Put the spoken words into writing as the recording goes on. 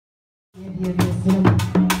We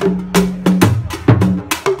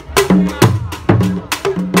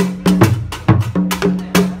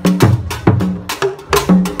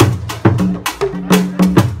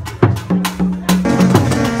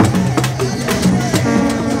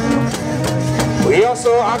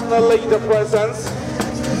also acknowledge the presence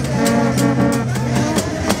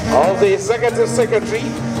of the Executive Secretary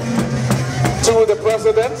to the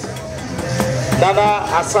President, Nana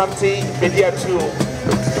Asante Mediatu.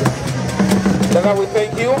 Nana, we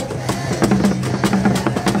thank you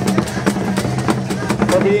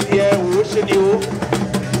for being here. We wishing you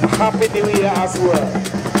a Happy New Year as well.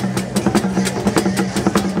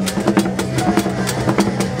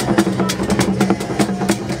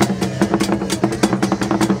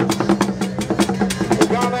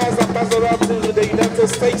 To the United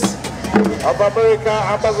States of America,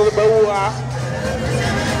 Ambassador Baua,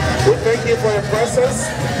 we thank you for your presence.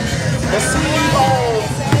 The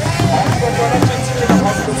CEO of the production team in the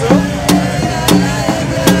hospital.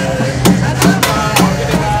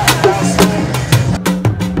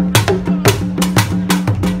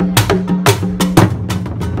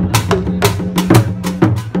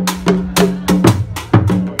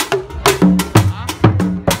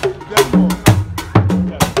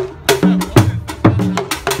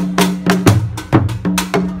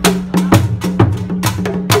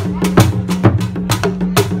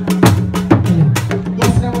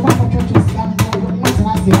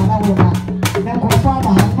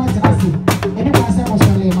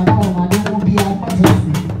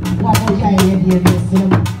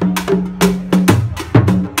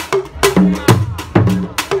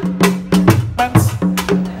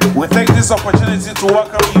 We take this opportunity to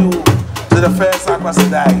welcome you to the first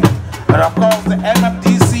AKWASIDEE. And of course the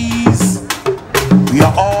MMDCs, we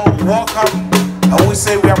are all welcome, and we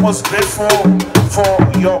say we are most grateful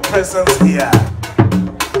for your presence here.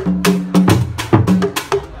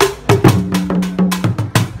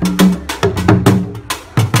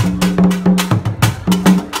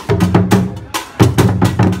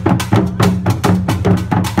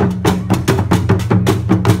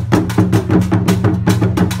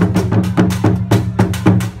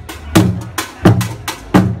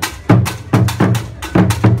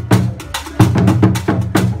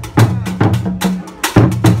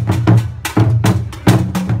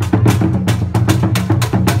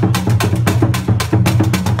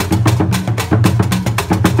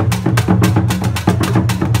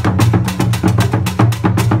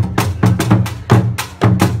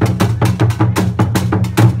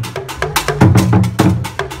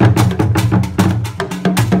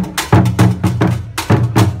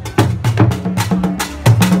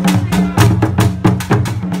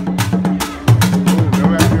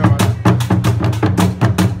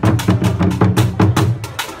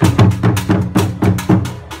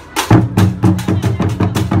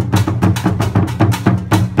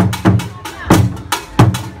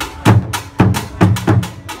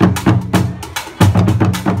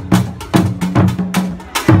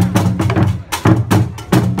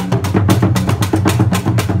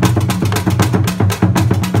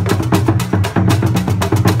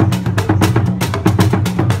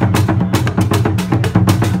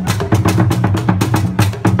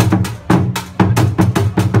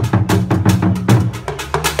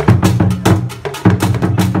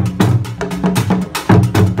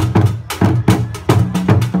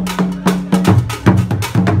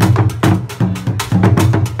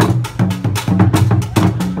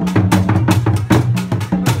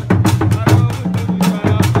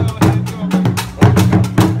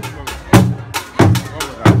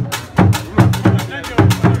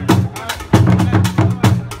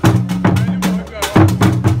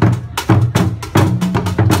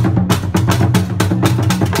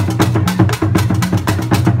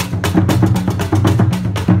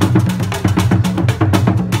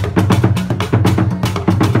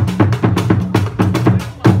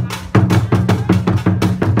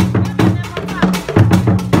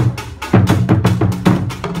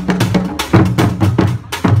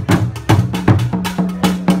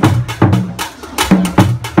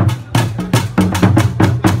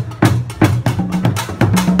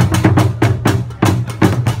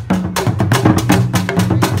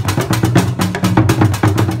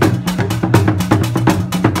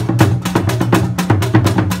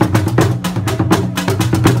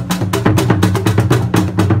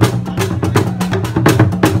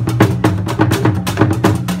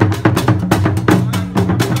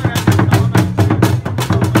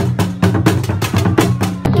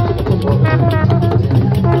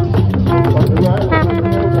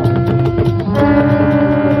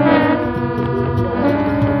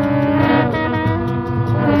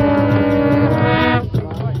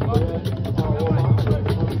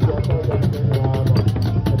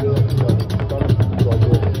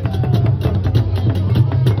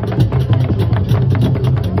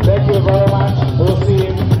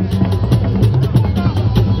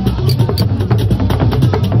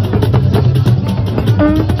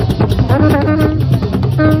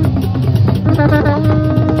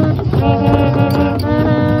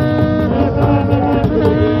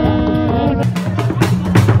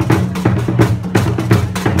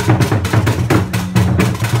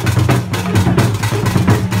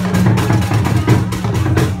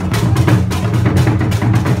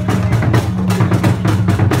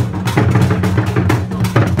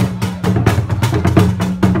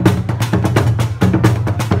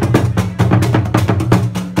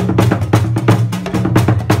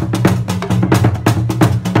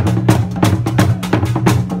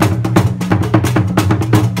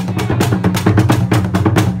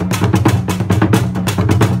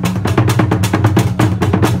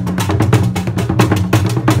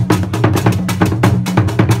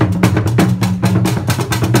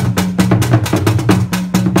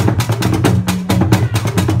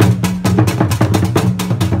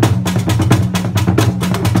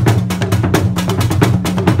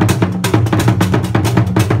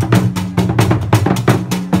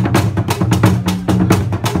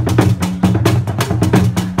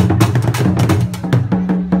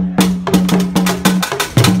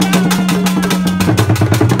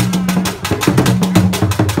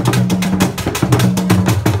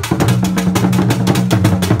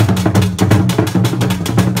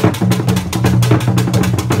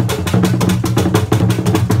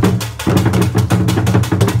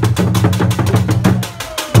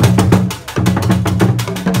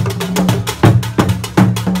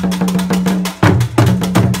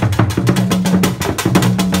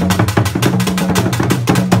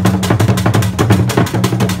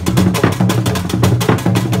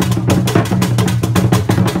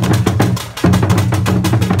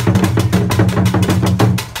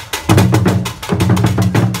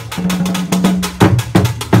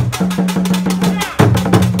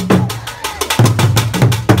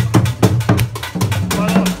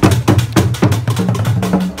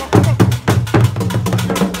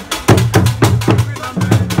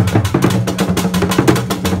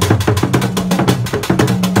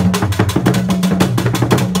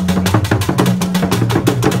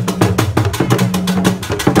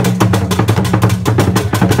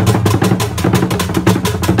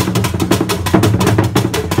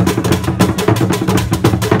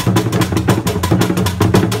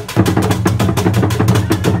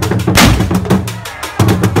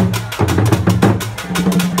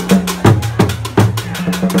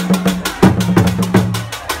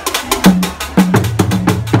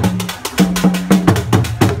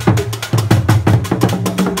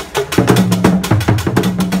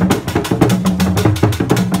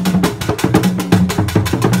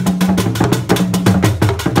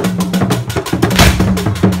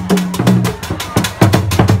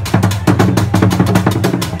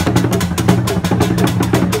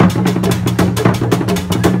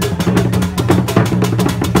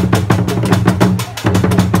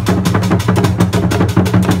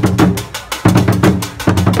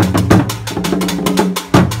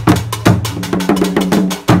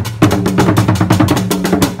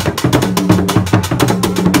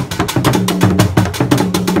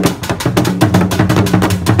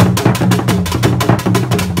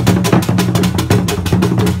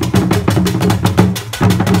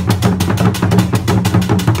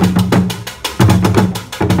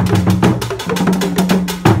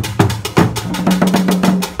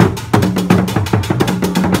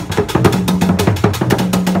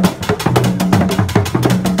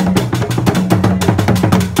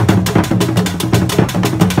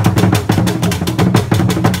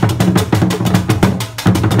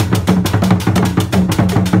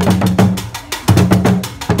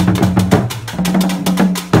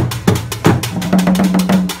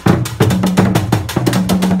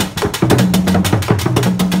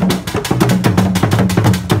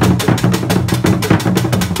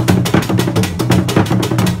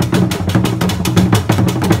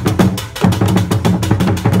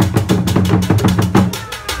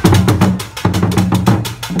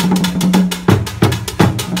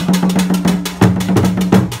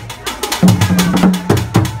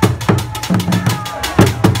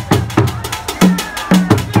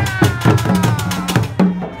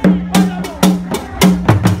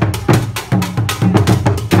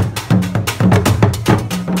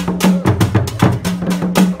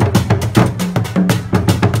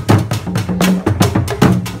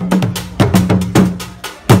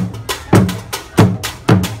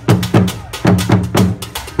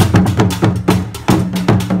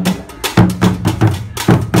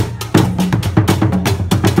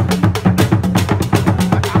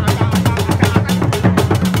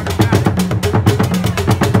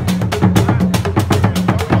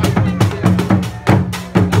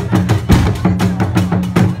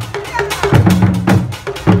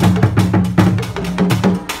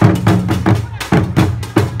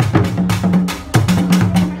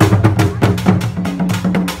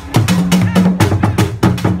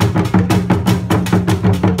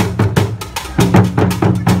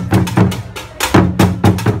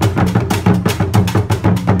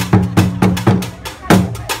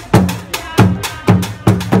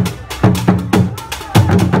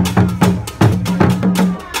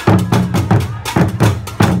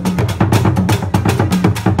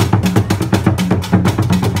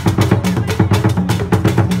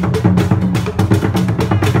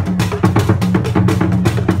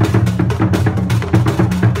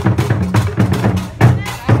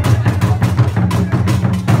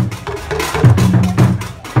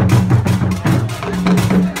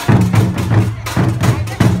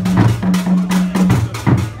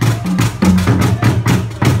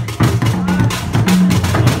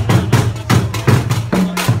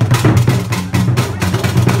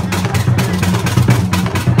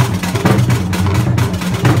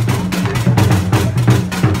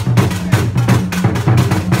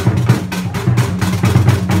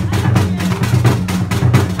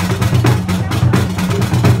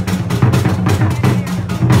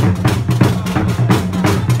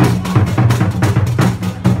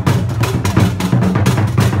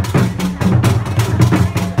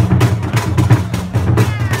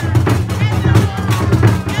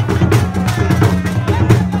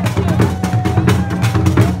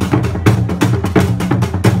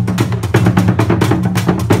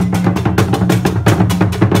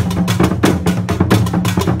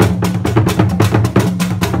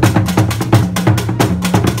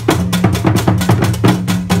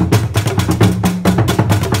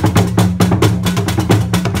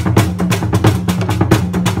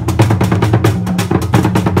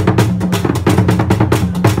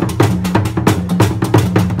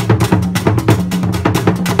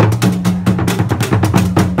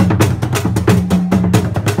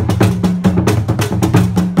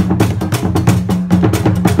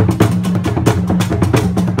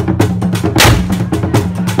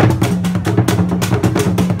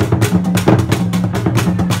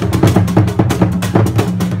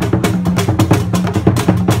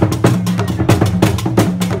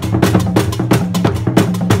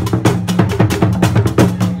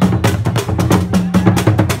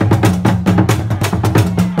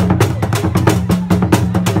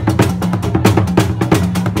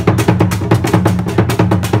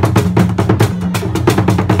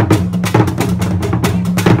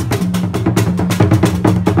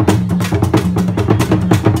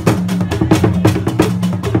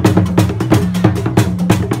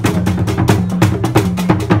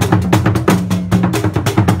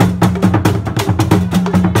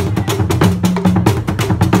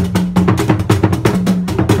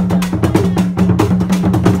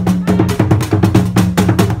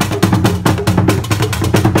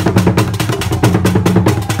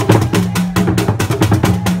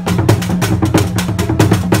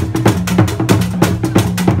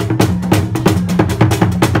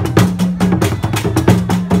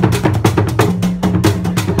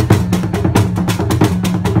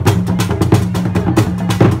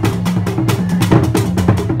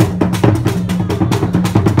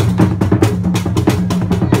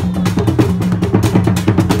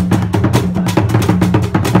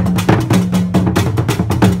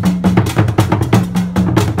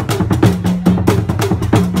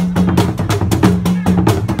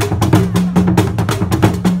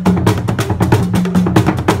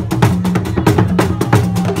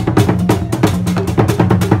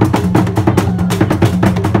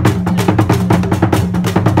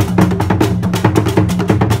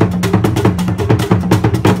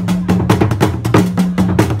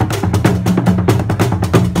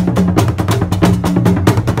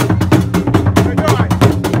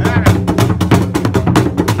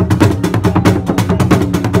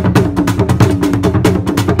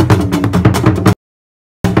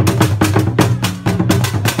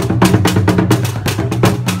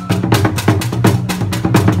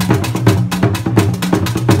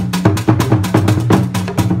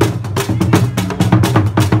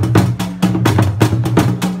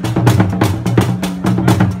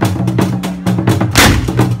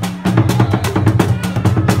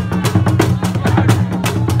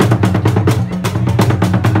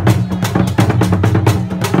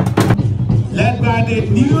 the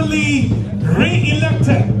newly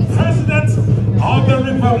re-elected President of the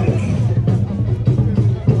Republic.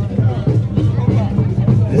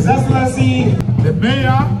 His Excellency, the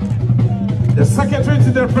Mayor, the Secretary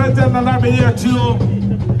to the President, and I'm here too,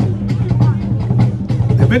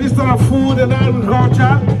 the Minister of Food and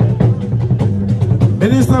Agriculture,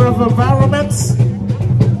 Minister of Environment,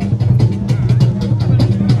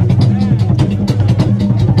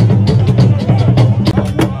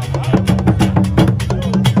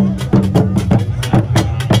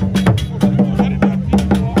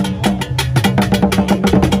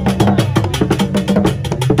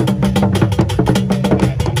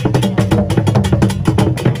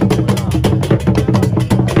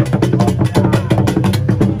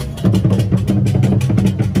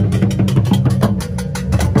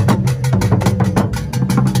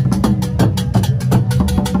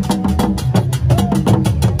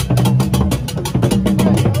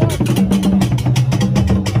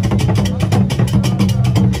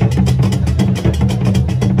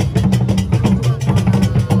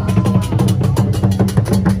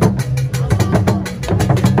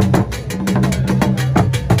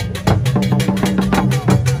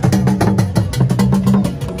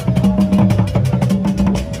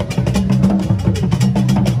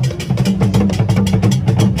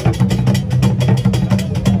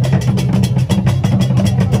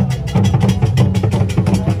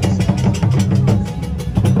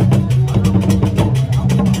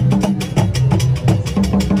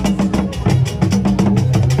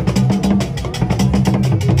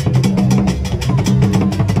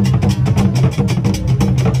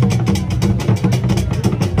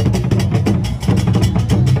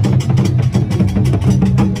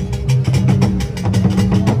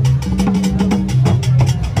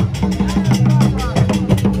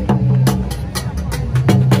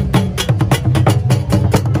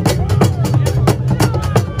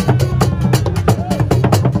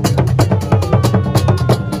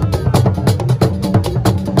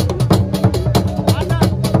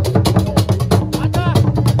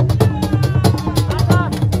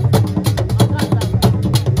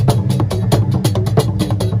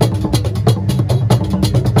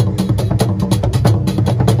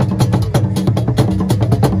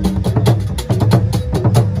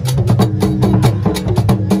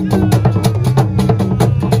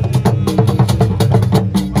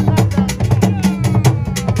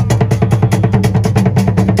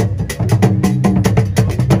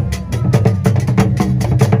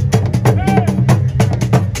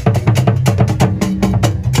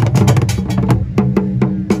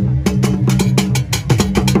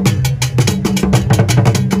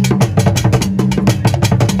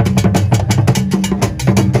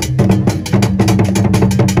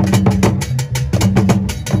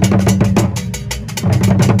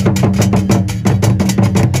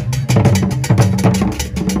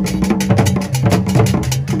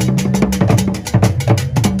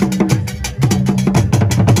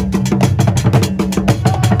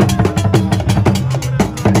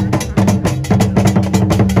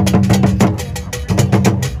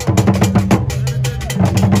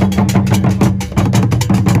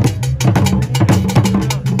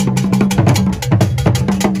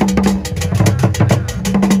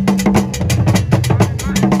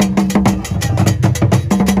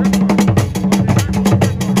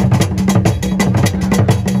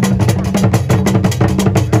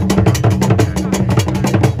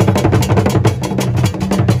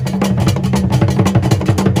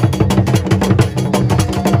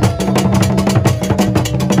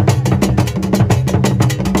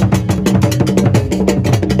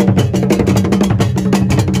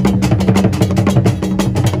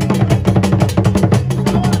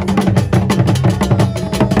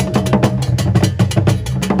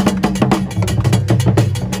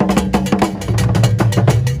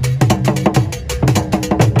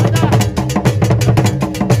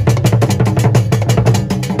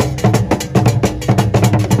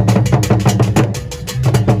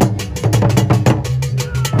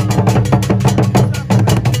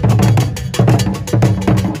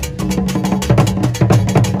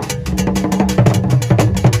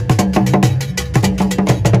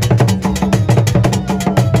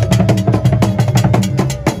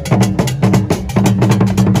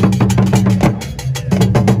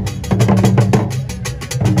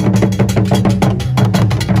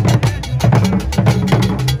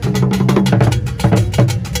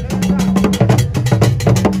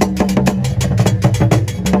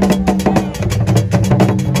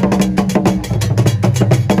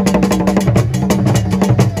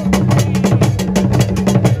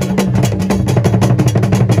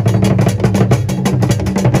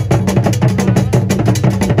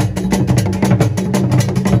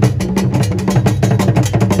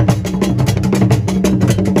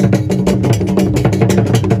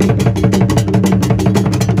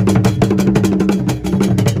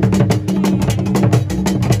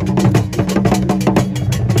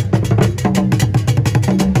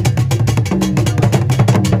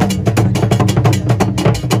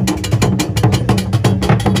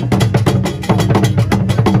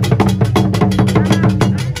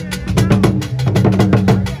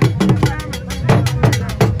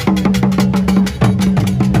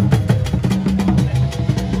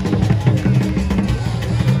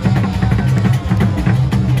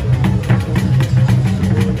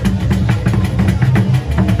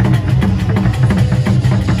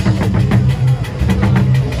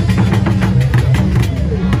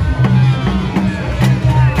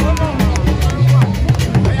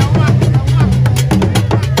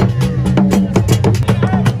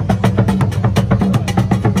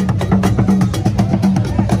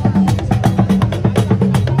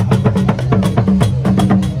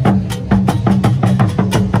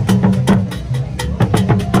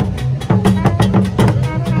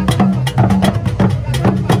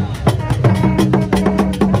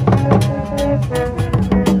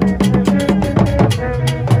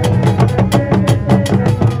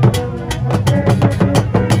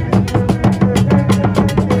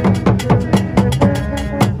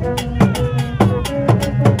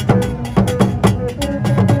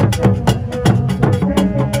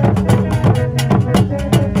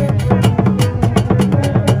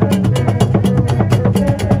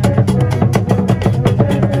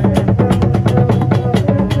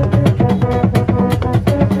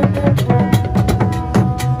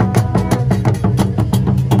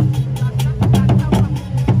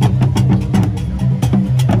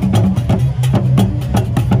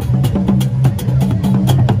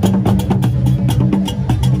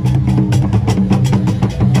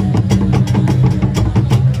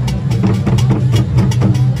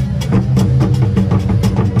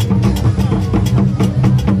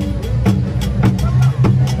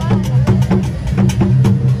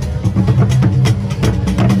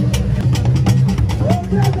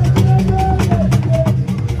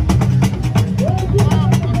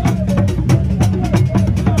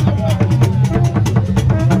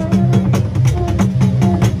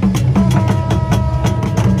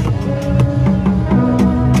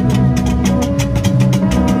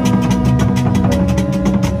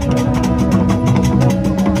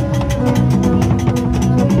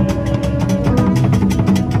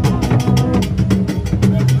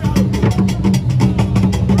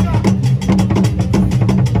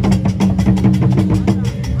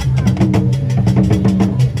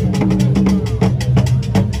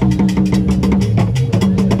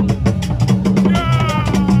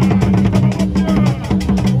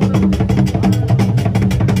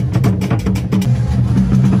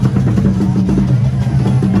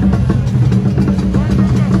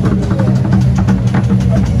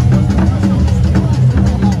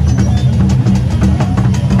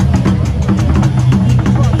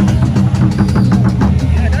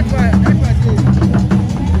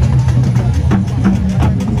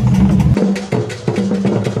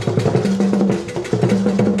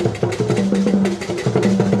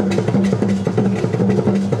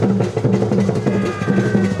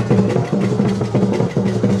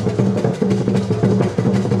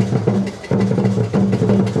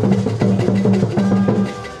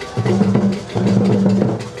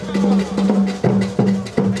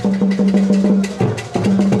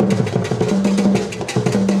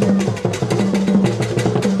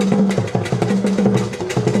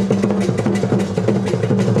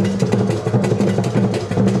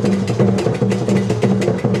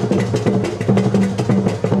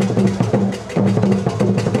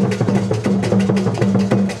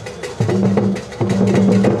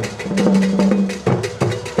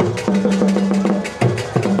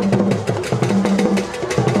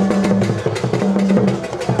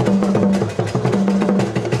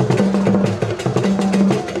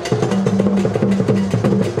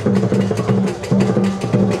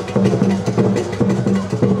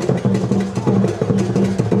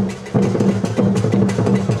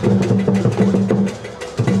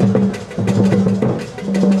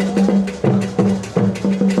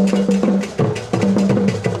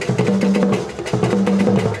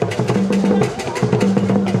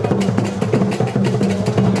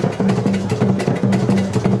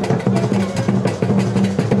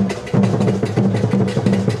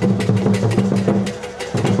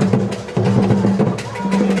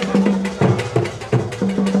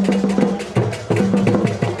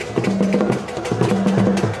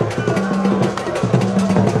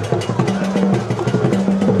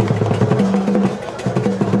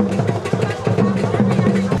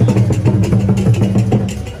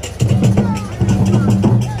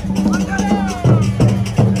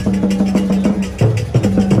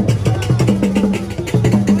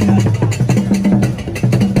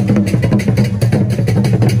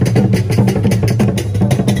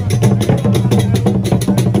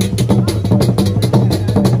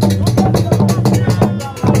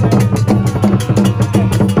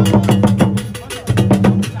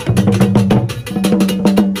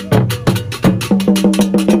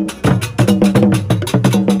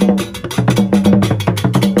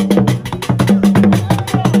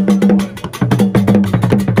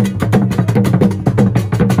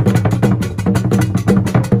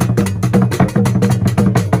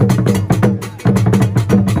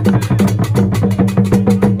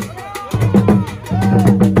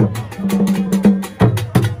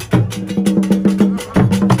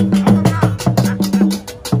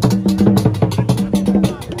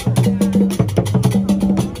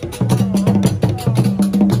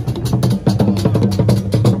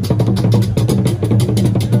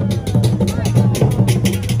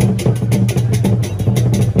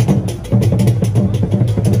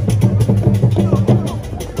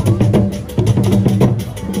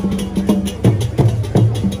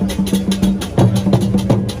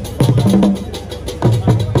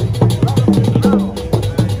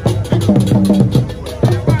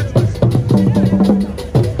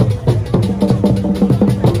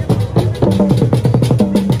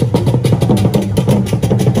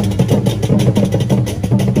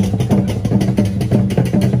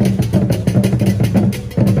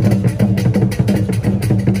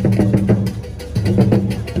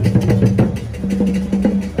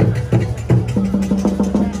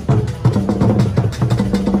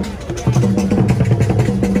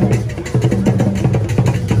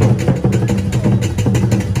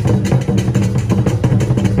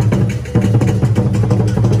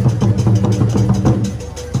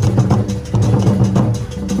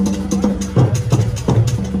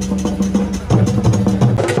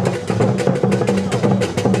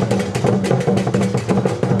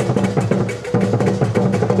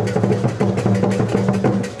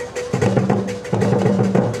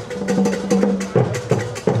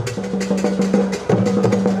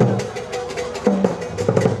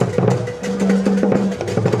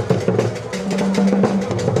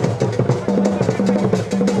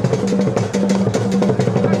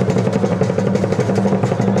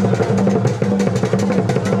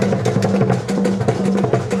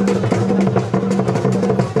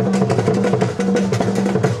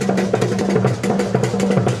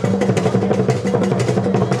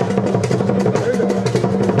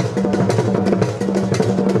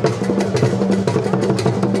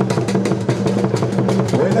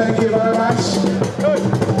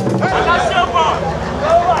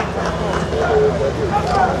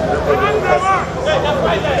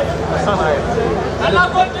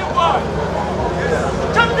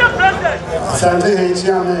 Asante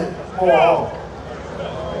Chiame, oh,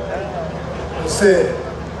 say,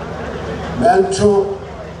 Mancho,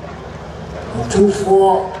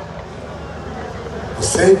 2-4,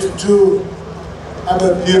 say to 2,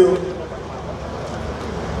 Ababio.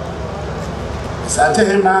 Asante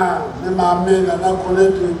Hema, Nema Men, and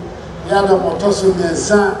Akoletu, Yada Motosu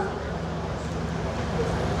Mensa,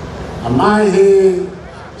 Amahe,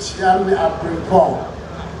 Chiame Apripon,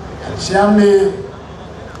 Chiame.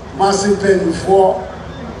 Massive pain before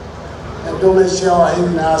and don't shower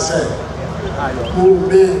him now say, who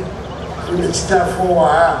be in the staff for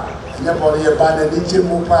and your body about the little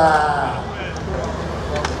mupa.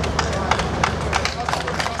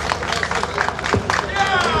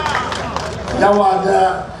 Yawada,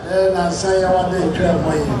 then I say, I want to tell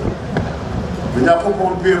me. We don't put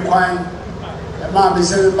on beer wine, and Mammy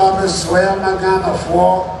said, Baba swear my gun of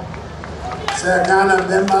war. Say Ghana,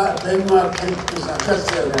 Denmark, is a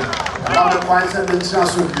festival. I'm the point of the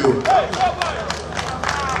chance with you.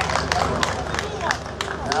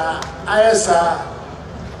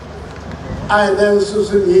 I then so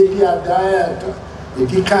media diet, the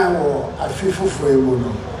Dikan or a FIFA for a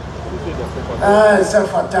mono.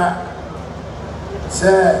 Safata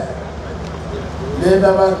say,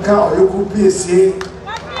 never count, you could be see, and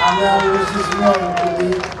now this is not to be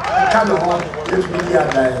a kind of if media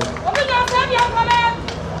diet.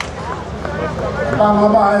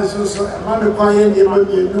 Mama is also a man quiet in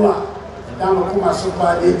Manua, Damakuma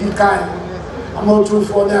Super, the Dikan. I'm not too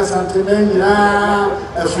for the Asante,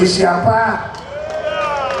 a fishiapa.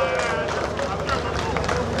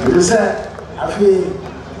 You said, I feel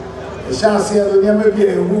a chance here will never be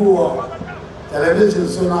a woo television,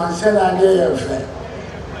 so I said I gave a friend.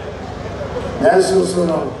 That's also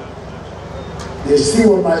no. They see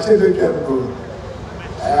what my children can do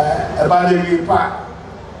about the park.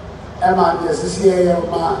 Emma, the CCA of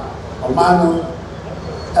Manu,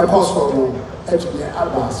 a possible, actually, a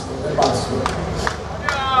bass, a bass.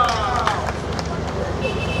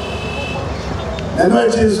 And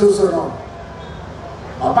what is also no.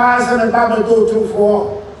 A bass and a Baba go to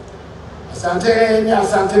for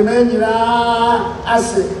Asante Menina,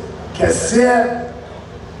 Asset, Cassia.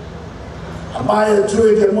 A buyer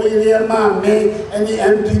to the Moynier man, any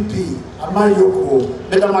MPP, a Mayoko,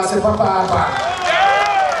 the Massa Papa.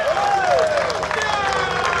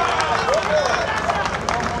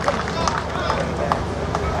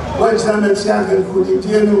 What's the next young who did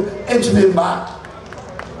you edge me back?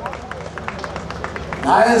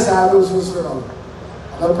 I also saw.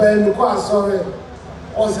 The pen quite sorry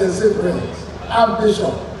was a secret. I'm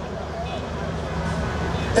Bishop.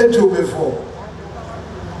 It too before.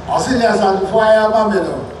 I see there's a fire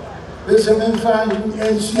mamelo. Bishop in front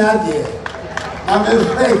and Shadi. I'm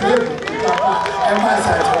afraid Papa and my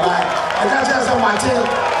side to mine. I can't tell some Mate.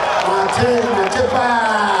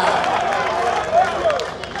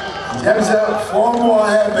 There's a 4 more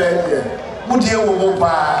baby. Would you move by?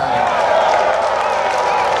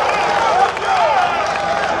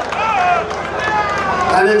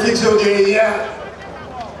 And it is okay,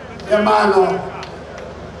 the man,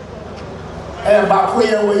 and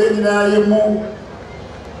Bakuya will you move.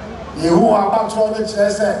 You who are about to the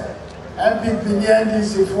chest, and people near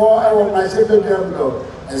this before I want my second blow.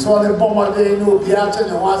 And so the bomber they know Piata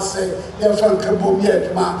and one say, you're from Kabum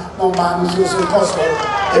yet, no man who's so possible.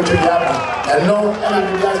 And no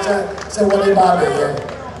enemy say what about it.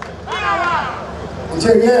 It's a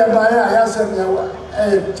year by I asked them,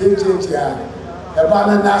 hey, about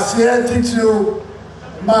an Asia teach you,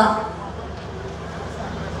 ma.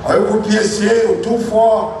 I would be a say 2-4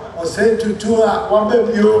 or say 2-2, one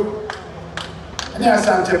baby you. And there's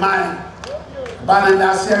Asante mine. About an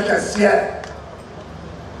Asia Cassia.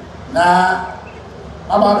 Na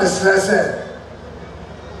Mama Besser.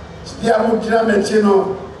 Diamukira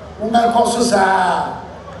Metino, Uma Cosusa.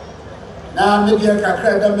 Now, maybe a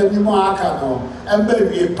cacred many more acano, and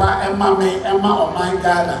baby, pa and mammy, Emma or my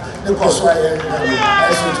Ghana, the Cosway,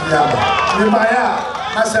 as you together. Remaya,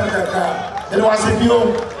 myself, it was a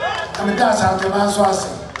view, and that's how to answer.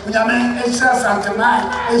 When I mean, it's just after mine,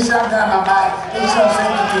 it's just Ghana by, it's just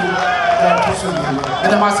the person, and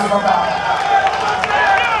the master papa.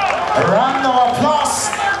 A round of applause.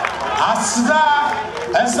 Asida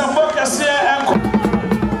and some focus here.